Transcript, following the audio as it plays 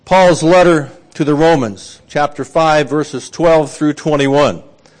Paul's letter to the Romans, chapter 5, verses 12 through 21.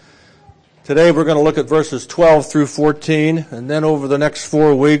 Today we're going to look at verses 12 through 14, and then over the next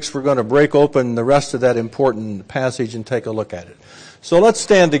 4 weeks we're going to break open the rest of that important passage and take a look at it. So let's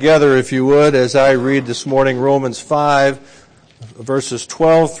stand together, if you would, as I read this morning Romans 5, verses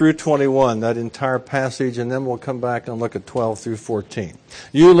 12 through 21, that entire passage, and then we'll come back and look at 12 through 14.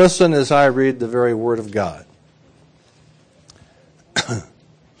 You listen as I read the very Word of God.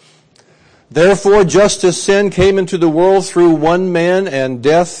 Therefore, just as sin came into the world through one man, and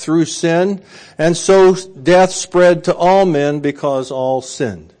death through sin, and so death spread to all men because all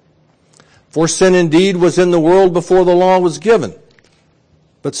sinned. For sin indeed was in the world before the law was given,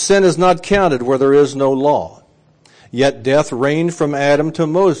 but sin is not counted where there is no law. Yet death reigned from Adam to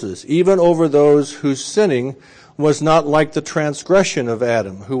Moses, even over those whose sinning was not like the transgression of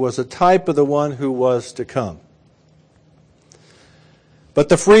Adam, who was a type of the one who was to come. But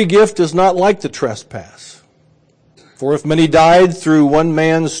the free gift is not like the trespass. For if many died through one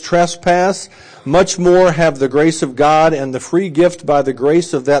man's trespass, much more have the grace of God and the free gift by the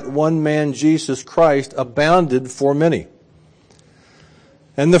grace of that one man, Jesus Christ, abounded for many.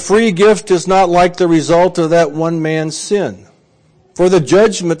 And the free gift is not like the result of that one man's sin. For the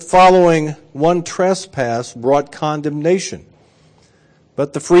judgment following one trespass brought condemnation,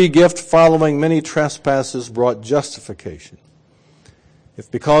 but the free gift following many trespasses brought justification. If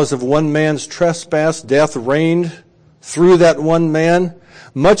because of one man's trespass death reigned through that one man,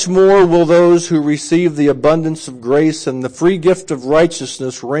 much more will those who receive the abundance of grace and the free gift of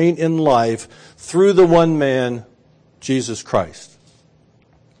righteousness reign in life through the one man, Jesus Christ.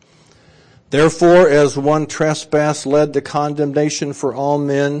 Therefore, as one trespass led to condemnation for all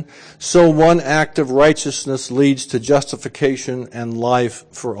men, so one act of righteousness leads to justification and life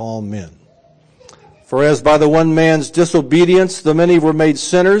for all men. For as by the one man's disobedience the many were made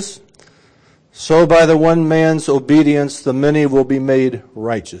sinners, so by the one man's obedience the many will be made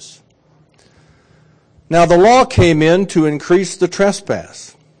righteous. Now the law came in to increase the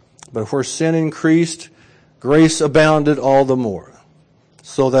trespass, but where sin increased, grace abounded all the more,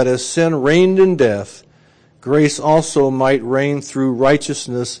 so that as sin reigned in death, grace also might reign through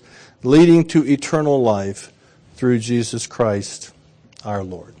righteousness, leading to eternal life through Jesus Christ our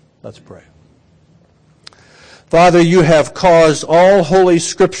Lord. Let's pray. Father, you have caused all holy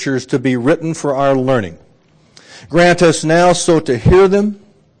scriptures to be written for our learning. Grant us now so to hear them,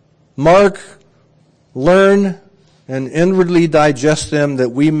 mark, learn, and inwardly digest them, that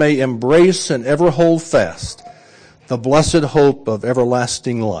we may embrace and ever hold fast the blessed hope of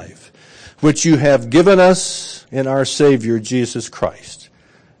everlasting life, which you have given us in our Savior, Jesus Christ.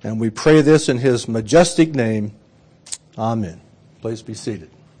 And we pray this in his majestic name. Amen. Please be seated.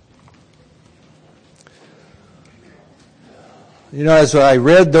 You know, as I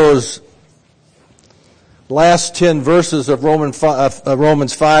read those last 10 verses of Romans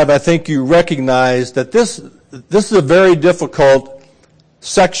 5, I think you recognize that this is a very difficult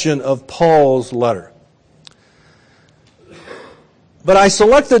section of Paul's letter. But I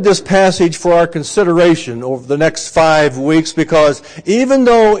selected this passage for our consideration over the next 5 weeks because even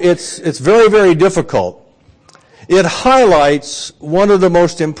though it's very, very difficult, it highlights one of the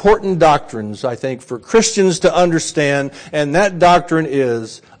most important doctrines, I think, for Christians to understand, and that doctrine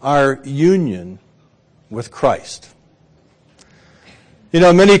is our union with Christ. You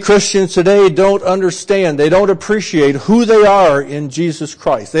know, many Christians today don't understand, they don't appreciate who they are in Jesus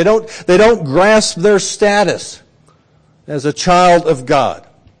Christ. They don't grasp their status as a child of God.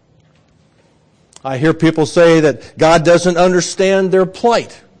 I hear people say that God doesn't understand their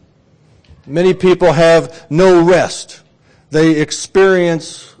plight. Many people have no rest. They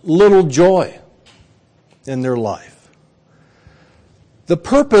experience little joy in their life. The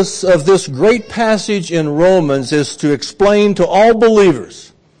purpose of this great passage in Romans is to explain to all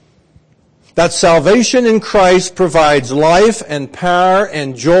believers that salvation in Christ provides life and power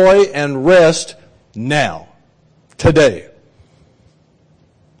and joy and rest now, today.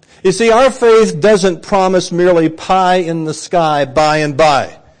 You see, our faith doesn't promise merely pie in the sky by and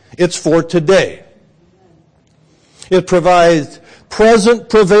by. It's for today. It provides present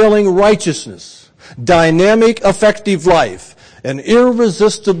prevailing righteousness, dynamic effective life, and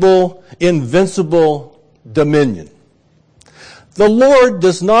irresistible, invincible dominion. The Lord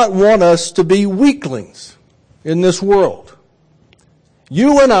does not want us to be weaklings in this world.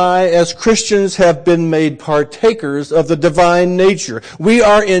 You and I, as Christians, have been made partakers of the divine nature. We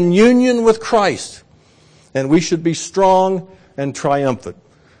are in union with Christ, and we should be strong and triumphant.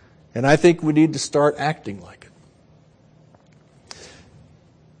 And I think we need to start acting like it.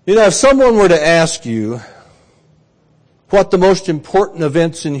 You know, if someone were to ask you, what the most important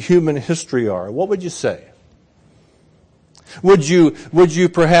events in human history are, what would you say? Would you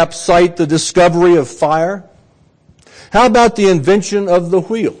perhaps cite the discovery of fire? How about the invention of the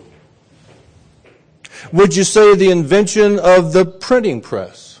wheel? Would you say the invention of the printing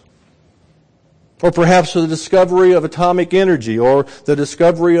press? Or perhaps the discovery of atomic energy or the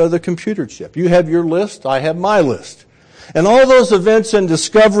discovery of the computer chip? You have your list, I have my list. And all those events and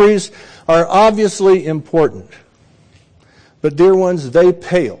discoveries are obviously important. But dear ones, they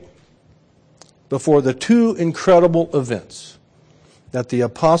pale before the two incredible events that the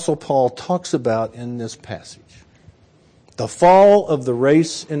Apostle Paul talks about in this passage. The fall of the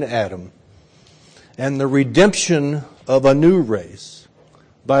race in Adam and the redemption of a new race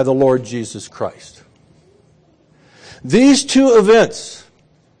by the Lord Jesus Christ. These two events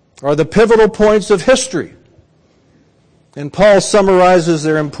are the pivotal points of history. And Paul summarizes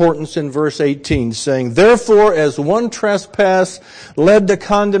their importance in verse 18, saying, "Therefore, as one trespass led to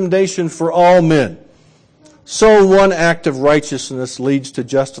condemnation for all men, so one act of righteousness leads to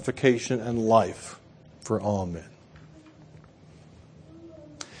justification and life for all men."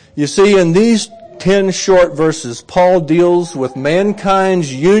 You see, in these 10 short verses, Paul deals with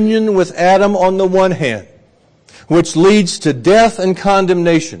mankind's union with Adam on the one hand, which leads to death and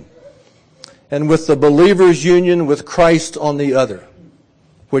condemnation, and with the believer's union with Christ on the other,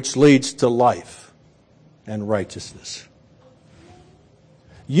 which leads to life and righteousness.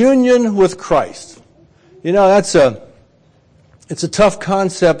 Union with Christ. You know, it's a tough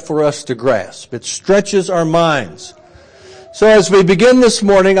concept for us to grasp. It stretches our minds. So as we begin this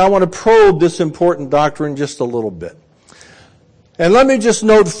morning, I want to probe this important doctrine just a little bit. And let me just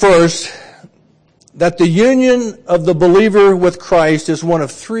note first that the union of the believer with Christ is one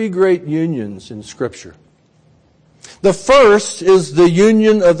of three great unions in Scripture. The first is the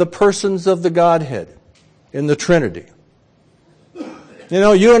union of the persons of the Godhead in the Trinity. You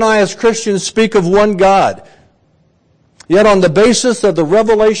know, you and I as Christians speak of one God. Yet on the basis of the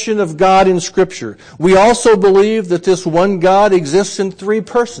revelation of God in Scripture, we also believe that this one God exists in three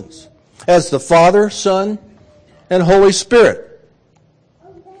persons, as the Father, Son, and Holy Spirit.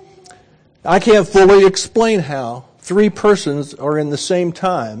 I can't fully explain how three persons are in the same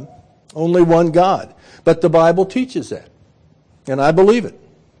time, only one God. But the Bible teaches that, and I believe it.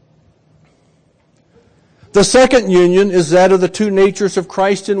 The second union is that of the two natures of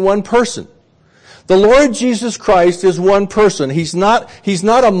Christ in one person. The Lord Jesus Christ is one person. He's not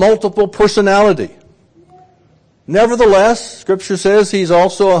a multiple personality. Nevertheless, Scripture says He's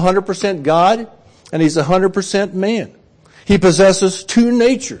also 100% God and He's 100% man. He possesses two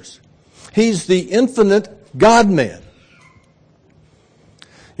natures. He's the infinite God-man.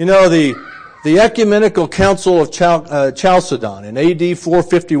 You know, the Ecumenical Council of Chalcedon in AD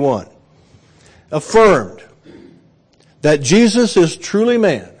 451 affirmed that Jesus is truly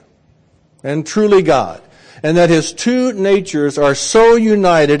man and truly God, and that His two natures are so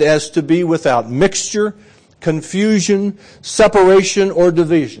united as to be without mixture, confusion, separation, or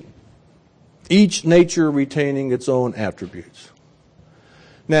division, each nature retaining its own attributes.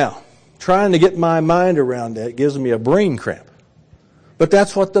 Now, trying to get my mind around that gives me a brain cramp. But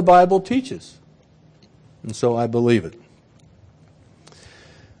that's what the Bible teaches. And so I believe it.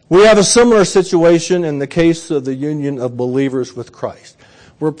 We have a similar situation in the case of the union of believers with Christ.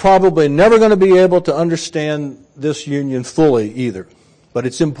 We're probably never going to be able to understand this union fully either. But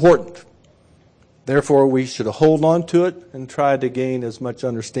it's important. Therefore, we should hold on to it and try to gain as much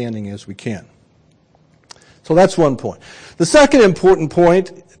understanding as we can. So that's one point. The second important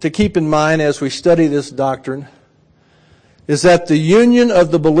point to keep in mind as we study this doctrine is that the union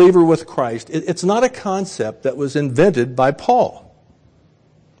of the believer with Christ, it's not a concept that was invented by Paul.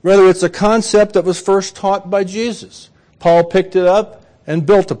 Rather, it's a concept that was first taught by Jesus. Paul picked it up and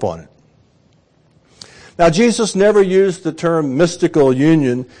built upon it. Now, Jesus never used the term mystical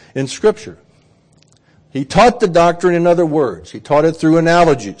union in Scripture. He taught the doctrine in other words. He taught it through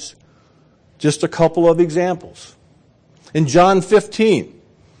analogies. Just a couple of examples. In John 15,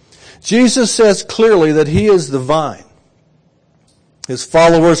 Jesus says clearly that He is the vine. His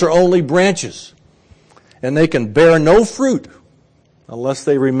followers are only branches, and they can bear no fruit unless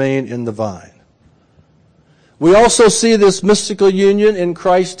they remain in the vine. We also see this mystical union in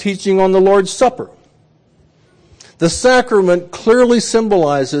Christ's teaching on the Lord's Supper. The sacrament clearly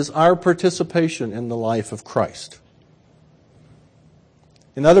symbolizes our participation in the life of Christ.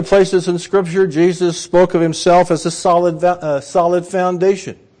 In other places in Scripture, Jesus spoke of Himself as a solid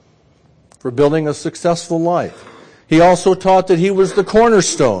foundation for building a successful life. He also taught that He was the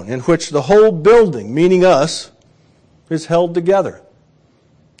cornerstone in which the whole building, meaning us, is held together.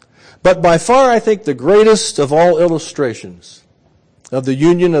 But by far, I think the greatest of all illustrations of the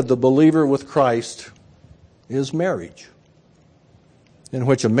union of the believer with Christ is marriage, in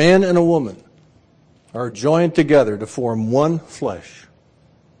which a man and a woman are joined together to form one flesh,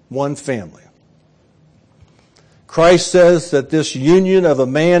 one family. Christ says that this union of a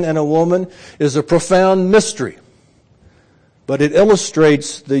man and a woman is a profound mystery, but it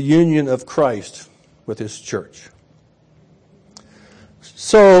illustrates the union of Christ with His church.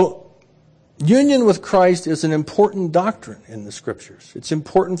 So, union with Christ is an important doctrine in the Scriptures. It's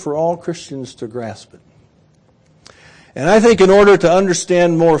important for all Christians to grasp it. And I think in order to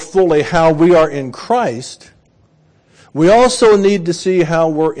understand more fully how we are in Christ, we also need to see how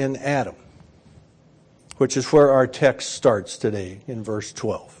we're in Adam, which is where our text starts today in verse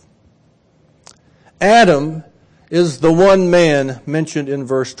 12. Adam is the one man mentioned in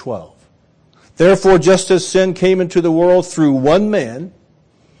verse 12. Therefore, just as sin came into the world through one man,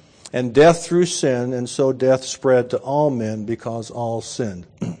 and death through sin, and so death spread to all men because all sinned.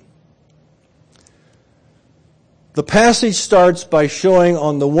 The passage starts by showing,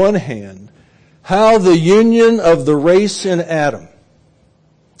 on the one hand, how the union of the race in Adam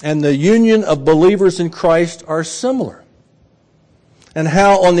and the union of believers in Christ are similar, and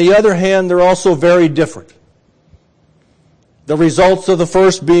how, on the other hand, they're also very different. The results of the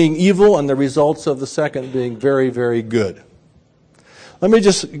first being evil and the results of the second being very, very good. Let me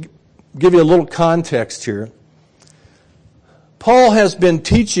just give you a little context here. Paul has been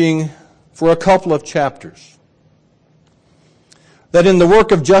teaching for a couple of chapters that in the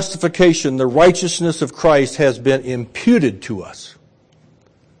work of justification, the righteousness of Christ has been imputed to us.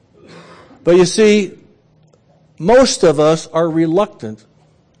 But you see, most of us are reluctant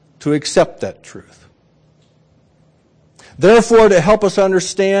to accept that truth. Therefore, to help us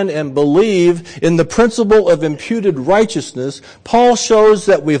understand and believe in the principle of imputed righteousness, Paul shows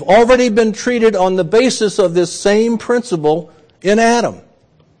that we've already been treated on the basis of this same principle in Adam.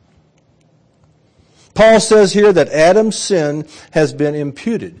 Paul says here that Adam's sin has been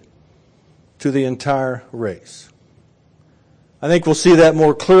imputed to the entire race. I think we'll see that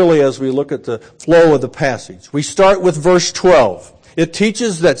more clearly as we look at the flow of the passage. We start with verse 12. It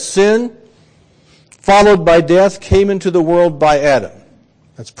teaches that sin, followed by death, came into the world by Adam.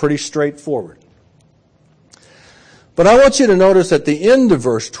 That's pretty straightforward. But I want you to notice at the end of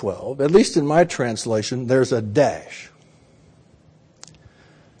verse 12, at least in my translation, there's a dash.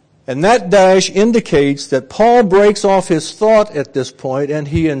 And that dash indicates that Paul breaks off his thought at this point, and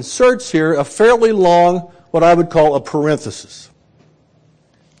he inserts here a fairly long, what I would call a parenthesis.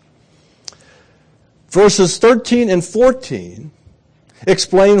 Verses 13 and 14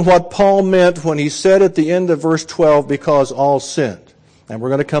 explain what Paul meant when he said at the end of verse 12, because all sinned. And we're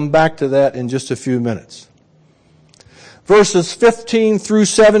going to come back to that in just a few minutes. Verses 15 through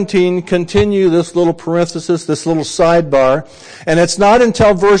 17 continue this little parenthesis, this little sidebar, and it's not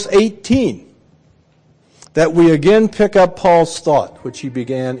until verse 18 that we again pick up Paul's thought, which he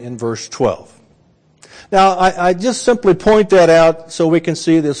began in verse 12. Now, I just simply point that out so we can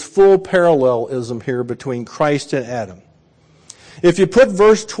see this full parallelism here between Christ and Adam. If you put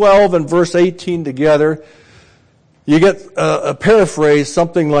verse 12 and verse 18 together, you get a paraphrase,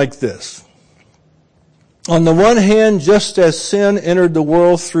 something like this. On the one hand, just as sin entered the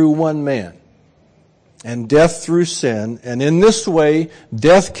world through one man, and death through sin, and in this way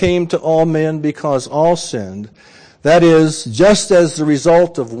death came to all men because all sinned, that is, just as the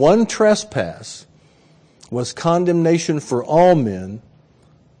result of one trespass was condemnation for all men,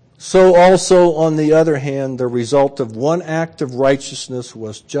 so also, on the other hand, the result of one act of righteousness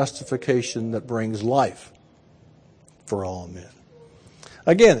was justification that brings life for all men.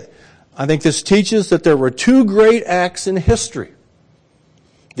 Again, I think this teaches that there were two great acts in history.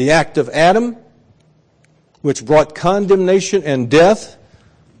 The act of Adam, which brought condemnation and death,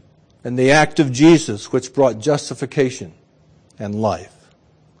 and the act of Jesus, which brought justification and life.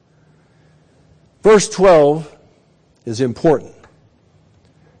 Verse 12 is important.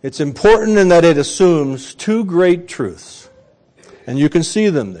 It's important in that it assumes two great truths, and you can see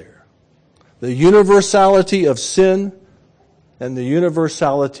them there. The universality of sin and the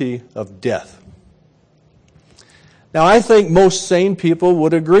universality of death. Now, I think most sane people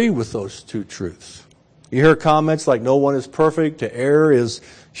would agree with those two truths. You hear comments like, no one is perfect, to err is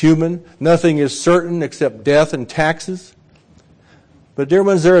human, nothing is certain except death and taxes. But dear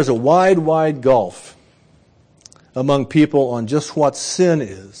ones, there is a wide, wide gulf among people on just what sin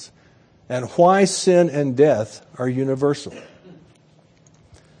is and why sin and death are universal.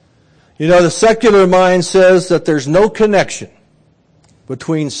 You know, the secular mind says that there's no connection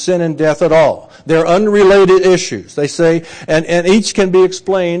between sin and death at all. They're unrelated issues, they say, and each can be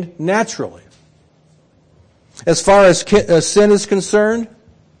explained naturally. As far as sin is concerned,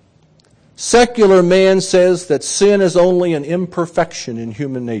 secular man says that sin is only an imperfection in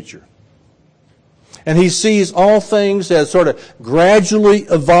human nature. And he sees all things as sort of gradually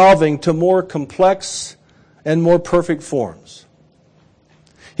evolving to more complex and more perfect forms.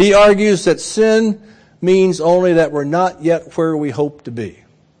 He argues that sin means only that we're not yet where we hope to be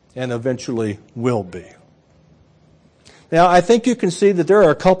and eventually will be. Now, I think you can see that there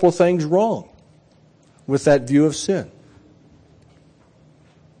are a couple of things wrong with that view of sin.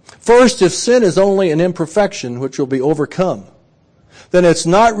 First, if sin is only an imperfection which will be overcome, then it's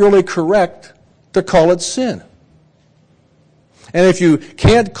not really correct to call it sin. And if you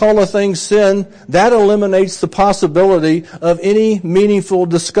can't call a thing sin, that eliminates the possibility of any meaningful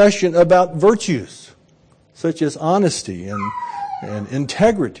discussion about virtues, such as honesty and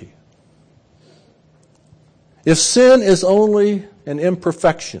integrity. If sin is only an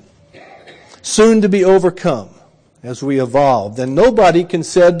imperfection, soon to be overcome as we evolve, then nobody can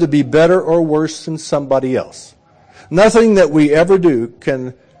said to be better or worse than somebody else. Nothing that we ever do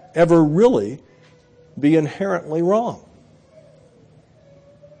can ever really be inherently wrong.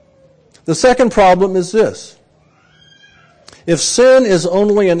 The second problem is this. If sin is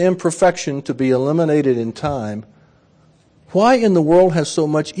only an imperfection to be eliminated in time, why in the world has so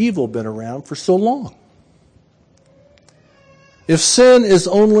much evil been around for so long? If sin is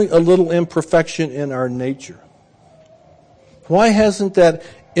only a little imperfection in our nature, why hasn't that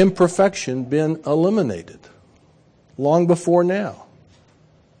imperfection been eliminated long before now?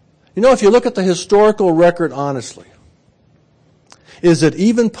 You know, if you look at the historical record honestly, is it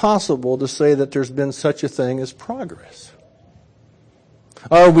even possible to say that there's been such a thing as progress?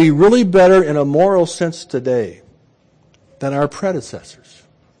 Are we really better in a moral sense today than our predecessors?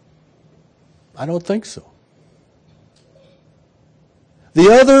 I don't think so.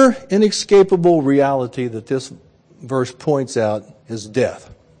 The other inescapable reality that this verse points out is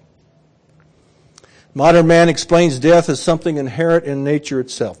death. Modern man explains death as something inherent in nature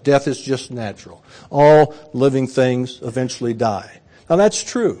itself. Death is just natural. All living things eventually die. Now that's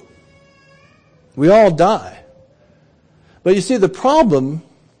true. We all die. But you see, the problem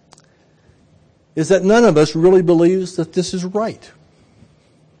is that none of us really believes that this is right.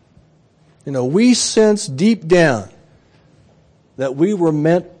 You know, we sense deep down that we were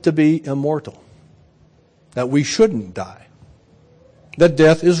meant to be immortal, that we shouldn't die, that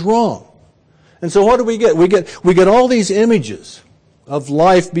death is wrong. And so what do we get? We get all these images of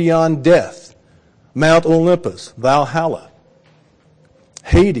life beyond death. Mount Olympus, Valhalla,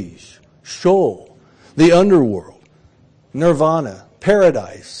 Hades, Sheol, the underworld, Nirvana,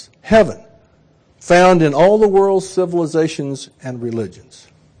 paradise, heaven, found in all the world's civilizations and religions.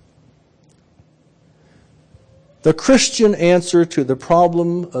 The Christian answer to the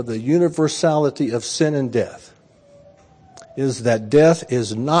problem of the universality of sin and death is that death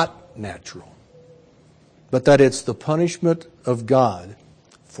is not natural, but that it's the punishment of God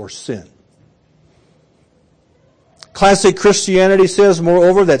for sin. Classic Christianity says,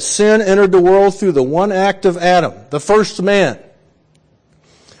 moreover, that sin entered the world through the one act of Adam, the first man,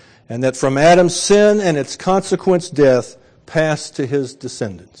 and that from Adam's sin and its consequence death passed to his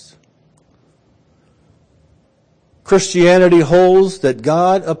descendants. Christianity holds that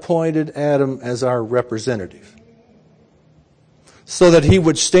God appointed Adam as our representative so that he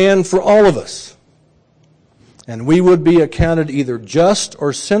would stand for all of us, and we would be accounted either just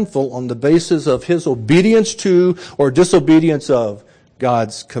or sinful on the basis of his obedience to or disobedience of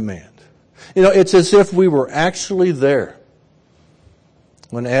God's command. You know, it's as if we were actually there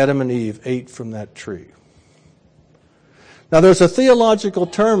when Adam and Eve ate from that tree. Now, there's a theological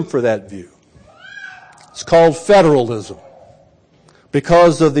term for that view. It's called federalism,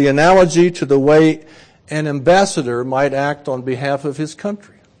 because of the analogy to the way an ambassador might act on behalf of his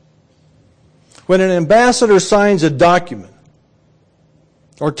country. When an ambassador signs a document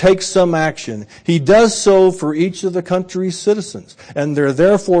or takes some action, he does so for each of the country's citizens, and they're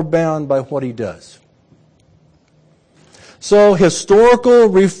therefore bound by what he does. So historical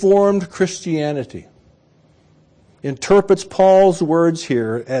Reformed Christianity interprets Paul's words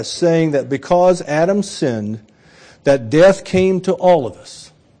here as saying that because Adam sinned, that death came to all of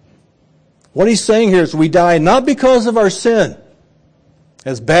us. What he's saying here is we die not because of our sin,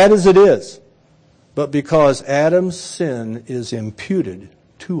 as bad as it is, but because Adam's sin is imputed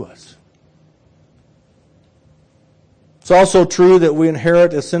to us. It's also true that we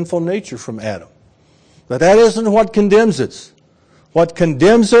inherit a sinful nature from Adam. But that isn't what condemns us. What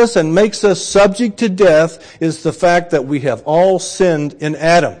condemns us and makes us subject to death is the fact that we have all sinned in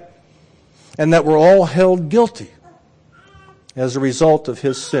Adam, and that we're all held guilty as a result of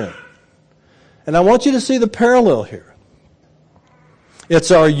his sin. And I want you to see the parallel here.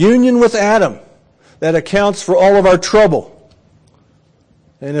 It's our union with Adam that accounts for all of our trouble.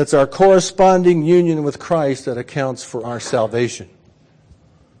 And it's our corresponding union with Christ that accounts for our salvation.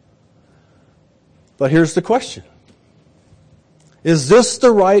 But here's the question. Is this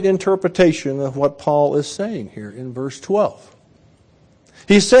the right interpretation of what Paul is saying here in verse 12?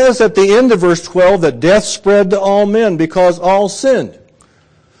 He says at the end of verse 12 that death spread to all men because all sinned.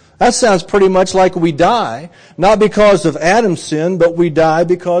 That sounds pretty much like we die, not because of Adam's sin, but we die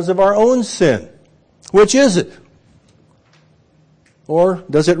because of our own sin. Which is it? Or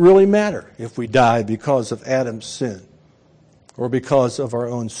does it really matter if we die because of Adam's sin or because of our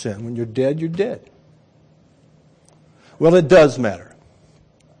own sin? When you're dead, you're dead. Well, it does matter.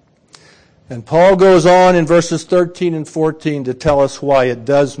 And Paul goes on in verses 13 and 14 to tell us why it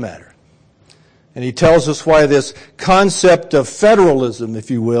does matter. And he tells us why this concept of federalism,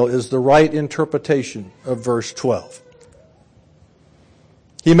 if you will, is the right interpretation of verse 12.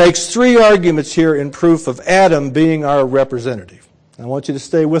 He makes three arguments here in proof of Adam being our representative. I want you to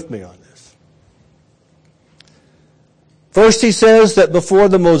stay with me on this. First, he says that before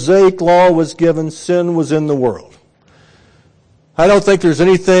the Mosaic law was given, sin was in the world. I don't think there's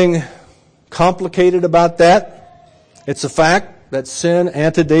anything complicated about that. It's a fact that sin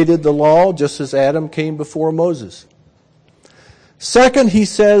antedated the law just as Adam came before Moses. Second, he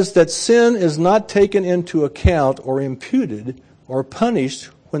says that sin is not taken into account or imputed or punished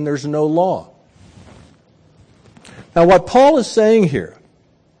when there's no law. Now, what Paul is saying here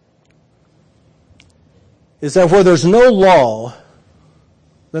is that where there's no law,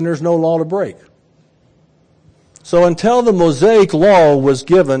 then there's no law to break. So until the Mosaic law was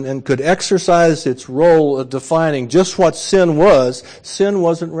given and could exercise its role of defining just what sin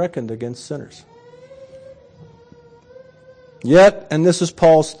wasn't reckoned against sinners. Yet, and this is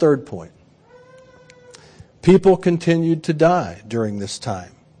Paul's third point, people continued to die during this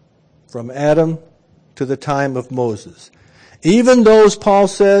time, from Adam to the time of Moses. Even those, Paul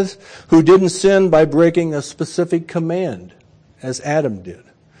says, who didn't sin by breaking a specific command, as Adam did.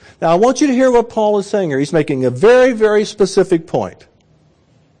 Now, I want you to hear what Paul is saying here. He's making a very, very specific point.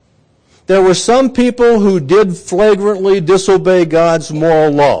 There were some people who did flagrantly disobey God's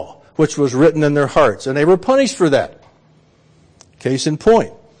moral law, which was written in their hearts, and they were punished for that. Case in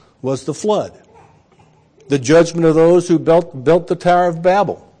point was the flood, the judgment of those who built the Tower of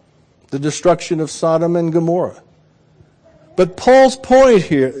Babel, the destruction of Sodom and Gomorrah. But Paul's point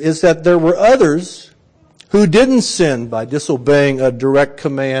here is that there were others who didn't sin by disobeying a direct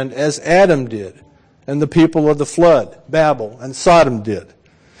command as Adam did and the people of the flood, Babel and Sodom did.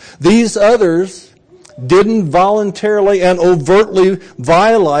 These others didn't voluntarily and overtly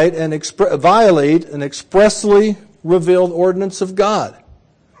violate an expressly revealed ordinance of God.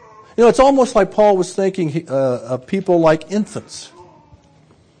 You know, it's almost like Paul was thinking of people like infants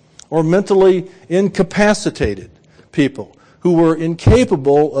or mentally incapacitated people who were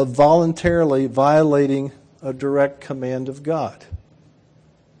incapable of voluntarily violating a direct command of God.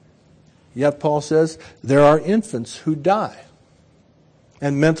 Yet Paul says there are infants who die.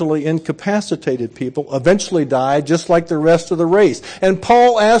 And mentally incapacitated people eventually die just like the rest of the race. And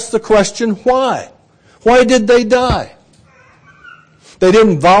Paul asks the question, why? Why did they die? They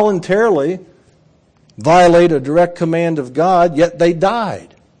didn't voluntarily violate a direct command of God, yet they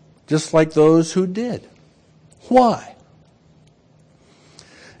died, just like those who did. Why?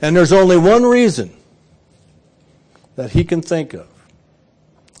 And there's only one reason that he can think of.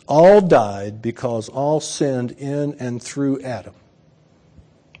 All died because all sinned in and through Adam,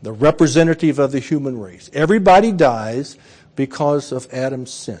 the representative of the human race. Everybody dies because of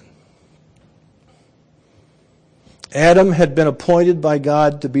Adam's sin. Adam had been appointed by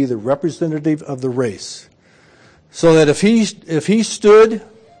God to be the representative of the race, so that if he stood,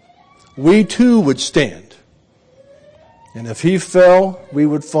 we too would stand. And if he fell, we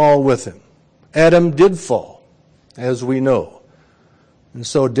would fall with him. Adam did fall, as we know. And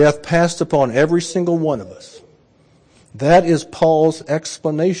so death passed upon every single one of us. That is Paul's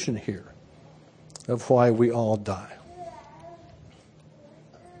explanation here of why we all die.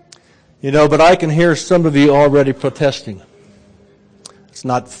 You know, but I can hear some of you already protesting. It's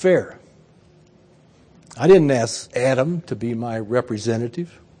not fair. I didn't ask Adam to be my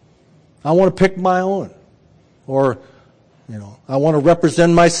representative. I want to pick my own. Or, I want to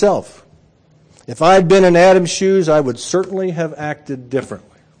represent myself. If I had been in Adam's shoes, I would certainly have acted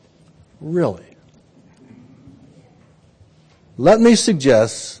differently. Really. Let me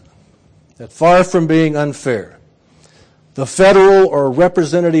suggest that far from being unfair, the federal or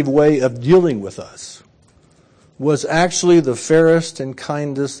representative way of dealing with us was actually the fairest and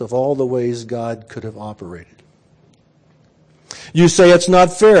kindest of all the ways God could have operated. You say it's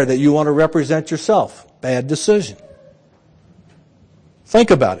not fair that you want to represent yourself. Bad decision. Think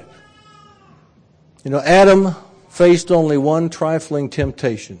about it. Adam faced only one trifling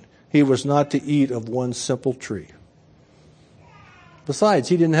temptation. He was not to eat of one simple tree. Besides,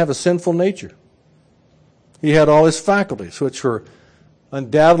 he didn't have a sinful nature. He had all his faculties, which were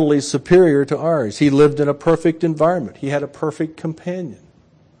undoubtedly superior to ours. He lived in a perfect environment. He had a perfect companion.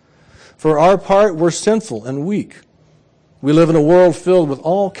 For our part, we're sinful and weak. We live in a world filled with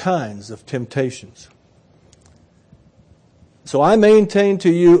all kinds of temptations. So I maintain to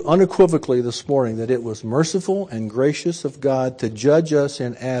you unequivocally this morning that it was merciful and gracious of God to judge us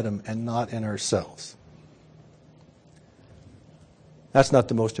in Adam and not in ourselves. That's not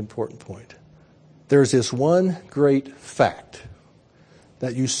the most important point. There's this one great fact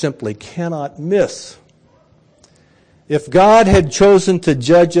that you simply cannot miss. If God had chosen to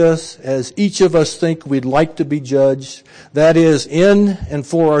judge us as each of us think we'd like to be judged, that is, in and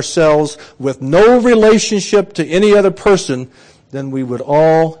for ourselves, with no relationship to any other person, then we would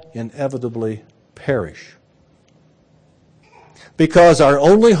all inevitably perish. Because our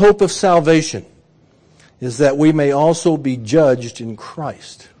only hope of salvation is that we may also be judged in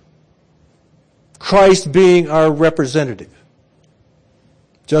Christ. Christ being our representative,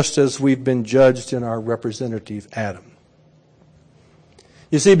 just as we've been judged in our representative Adam.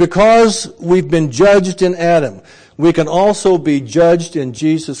 You see, because we've been judged in Adam, we can also be judged in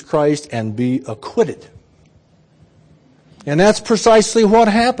Jesus Christ and be acquitted. And that's precisely what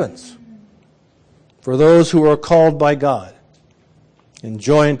happens for those who are called by God and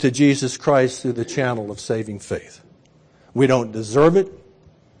joined to Jesus Christ through the channel of saving faith. We don't deserve it.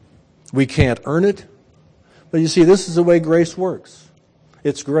 We can't earn it. But you see, this is the way grace works.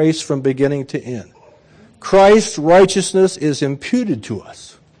 It's grace from beginning to end. Christ's righteousness is imputed to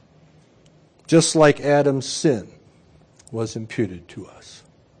us, just like Adam's sin was imputed to us.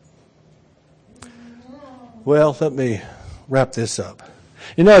 Well, let me wrap this up.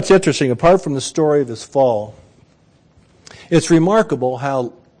 It's interesting. Apart from the story of his fall, it's remarkable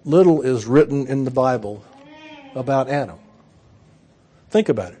how little is written in the Bible about Adam. Think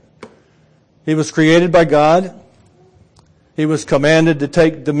about it. He was created by God. He was commanded to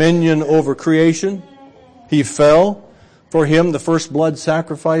take dominion over creation. He fell. For him, the first blood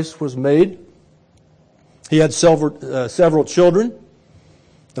sacrifice was made. He had several children.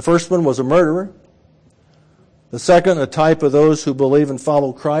 The first one was a murderer. The second, a type of those who believe and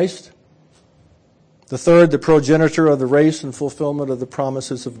follow Christ. The third, the progenitor of the race and fulfillment of the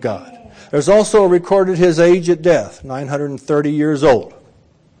promises of God. There's also recorded his age at death, 930 years old.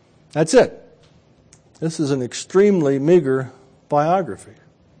 That's it. This is an extremely meager biography.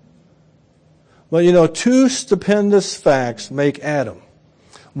 But two stupendous facts make Adam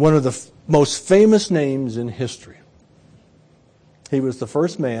one of the most famous names in history. He was the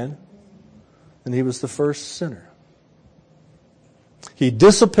first man, and he was the first sinner. He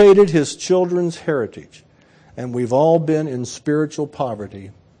dissipated his children's heritage, and we've all been in spiritual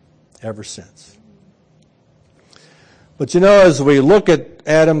poverty ever since. But as we look at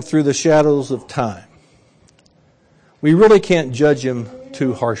Adam through the shadows of time, we really can't judge him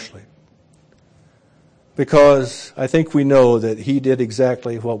too harshly, because I think we know that he did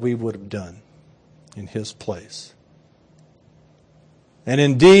exactly what we would have done in his place. And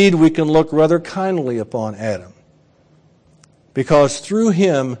indeed, we can look rather kindly upon Adam, because through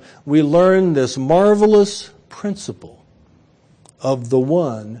him we learn this marvelous principle of the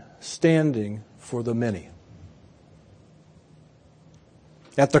one standing for the many.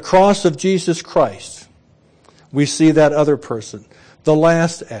 At the cross of Jesus Christ, we see that other person, the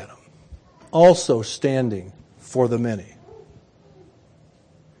last Adam, also standing for the many.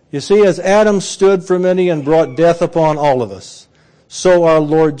 You see, as Adam stood for many and brought death upon all of us, so our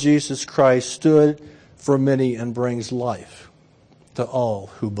Lord Jesus Christ stood for many and brings life to all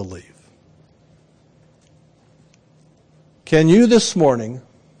who believe. Can you this morning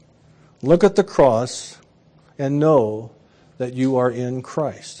look at the cross and know that you are in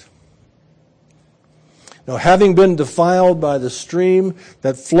Christ? Now, having been defiled by the stream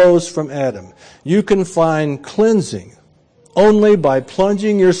that flows from Adam, you can find cleansing only by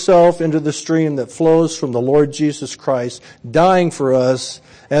plunging yourself into the stream that flows from the Lord Jesus Christ, dying for us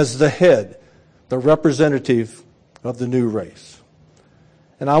as the head, the representative of the new race.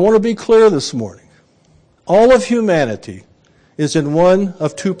 And I want to be clear this morning. All of humanity is in one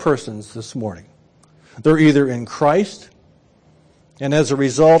of two persons this morning. They're either in Christ and as a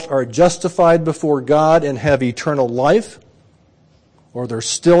result are justified before God and have eternal life, or they're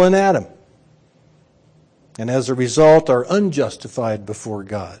still in Adam, and as a result are unjustified before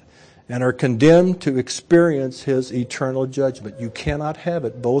God and are condemned to experience His eternal judgment. You cannot have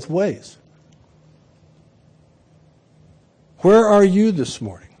it both ways. Where are you this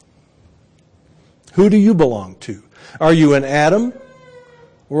morning? Who do you belong to? Are you in Adam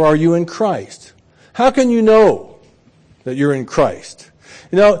or are you in Christ? How can you know that you're in Christ?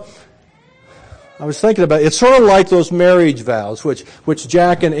 You know, I was thinking about it. It's sort of like those marriage vows which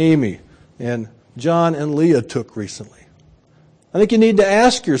Jack and Amy and John and Leah took recently. I think you need to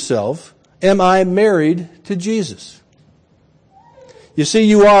ask yourself, am I married to Jesus? You see,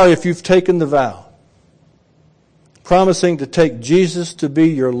 you are if you've taken the vow, promising to take Jesus to be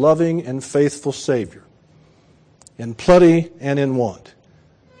your loving and faithful Savior, in plenty and in want,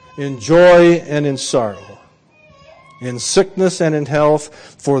 in joy and in sorrow, in sickness and in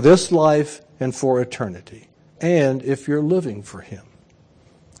health, for this life and for eternity, and if you're living for Him.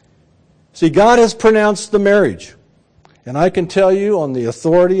 See, God has pronounced the marriage, and I can tell you on the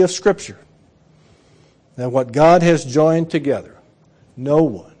authority of Scripture that what God has joined together, no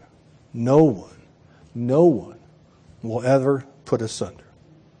one will ever put asunder.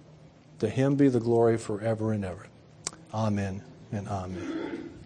 To Him be the glory forever and ever. Amen and amen.